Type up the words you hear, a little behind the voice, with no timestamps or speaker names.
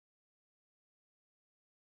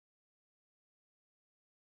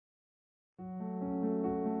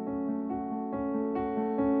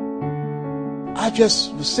I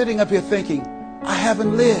just was sitting up here thinking, I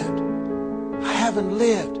haven't lived. I haven't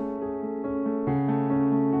lived.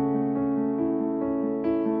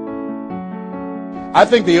 I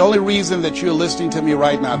think the only reason that you're listening to me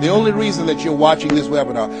right now, the only reason that you're watching this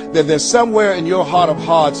webinar, that there's somewhere in your heart of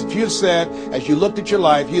hearts that you've said, as you looked at your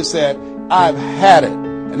life, you said, I've had it.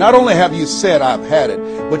 And not only have you said, I've had it,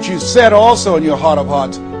 but you said also in your heart of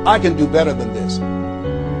hearts, I can do better than this.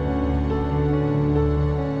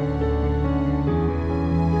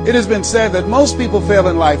 It has been said that most people fail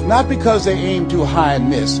in life not because they aim too high and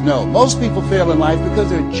miss. No, most people fail in life because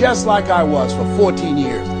they're just like I was for 14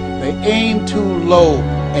 years. They aim too low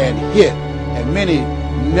and hit, and many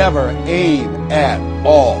never aim at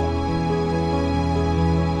all.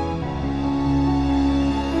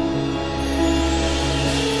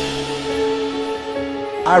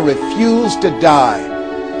 I refuse to die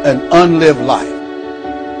an unlived life.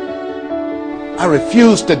 I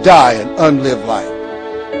refuse to die an unlived life.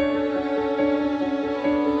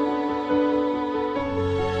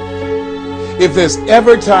 If there's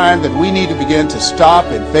ever time that we need to begin to stop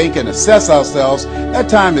and think and assess ourselves, that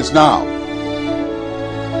time is now.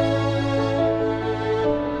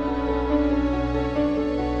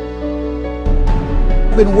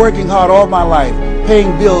 I've been working hard all my life,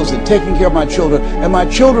 paying bills and taking care of my children, and my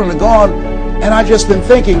children are gone, and I've just been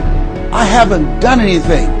thinking, I haven't done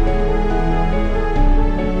anything.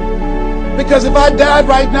 Because if I died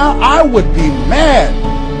right now, I would be mad.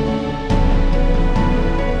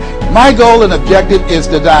 My goal and objective is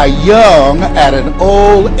to die young at an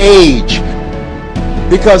old age.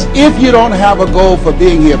 Because if you don't have a goal for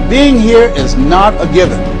being here is not a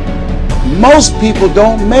given. Most people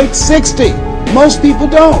don't make 60. Most people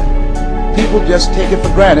don't. People just take it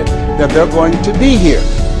for granted that they're going to be here.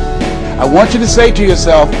 I want you to say to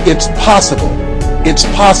yourself, it's possible. It's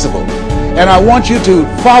possible. And I want you to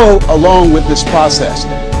follow along with this process.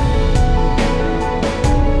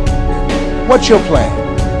 What's your plan?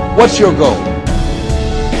 What's your goal?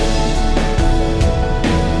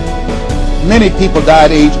 Many people die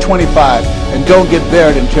at age 25 and don't get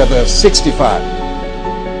buried until they're 65.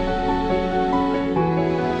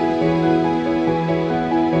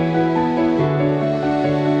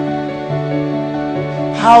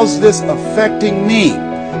 How's this affecting me?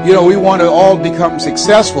 You know, we want to all become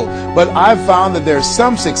successful, but I've found that there's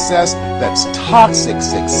some success that's toxic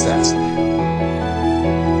success.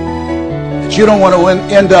 You don't want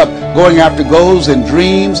to end up going after goals and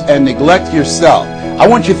dreams and neglect yourself. I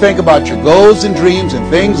want you to think about your goals and dreams and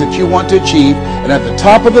things that you want to achieve, and at the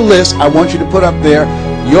top of the list, I want you to put up there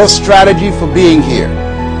your strategy for being here.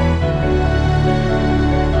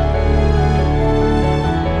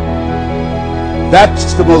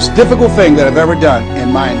 That's the most difficult thing that I've ever done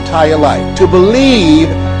in my entire life, to believe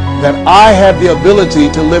that I have the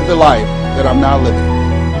ability to live the life that I'm now living.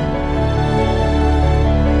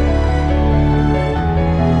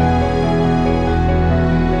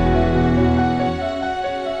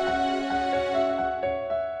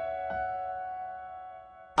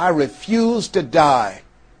 I refuse to die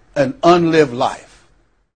an unlived life.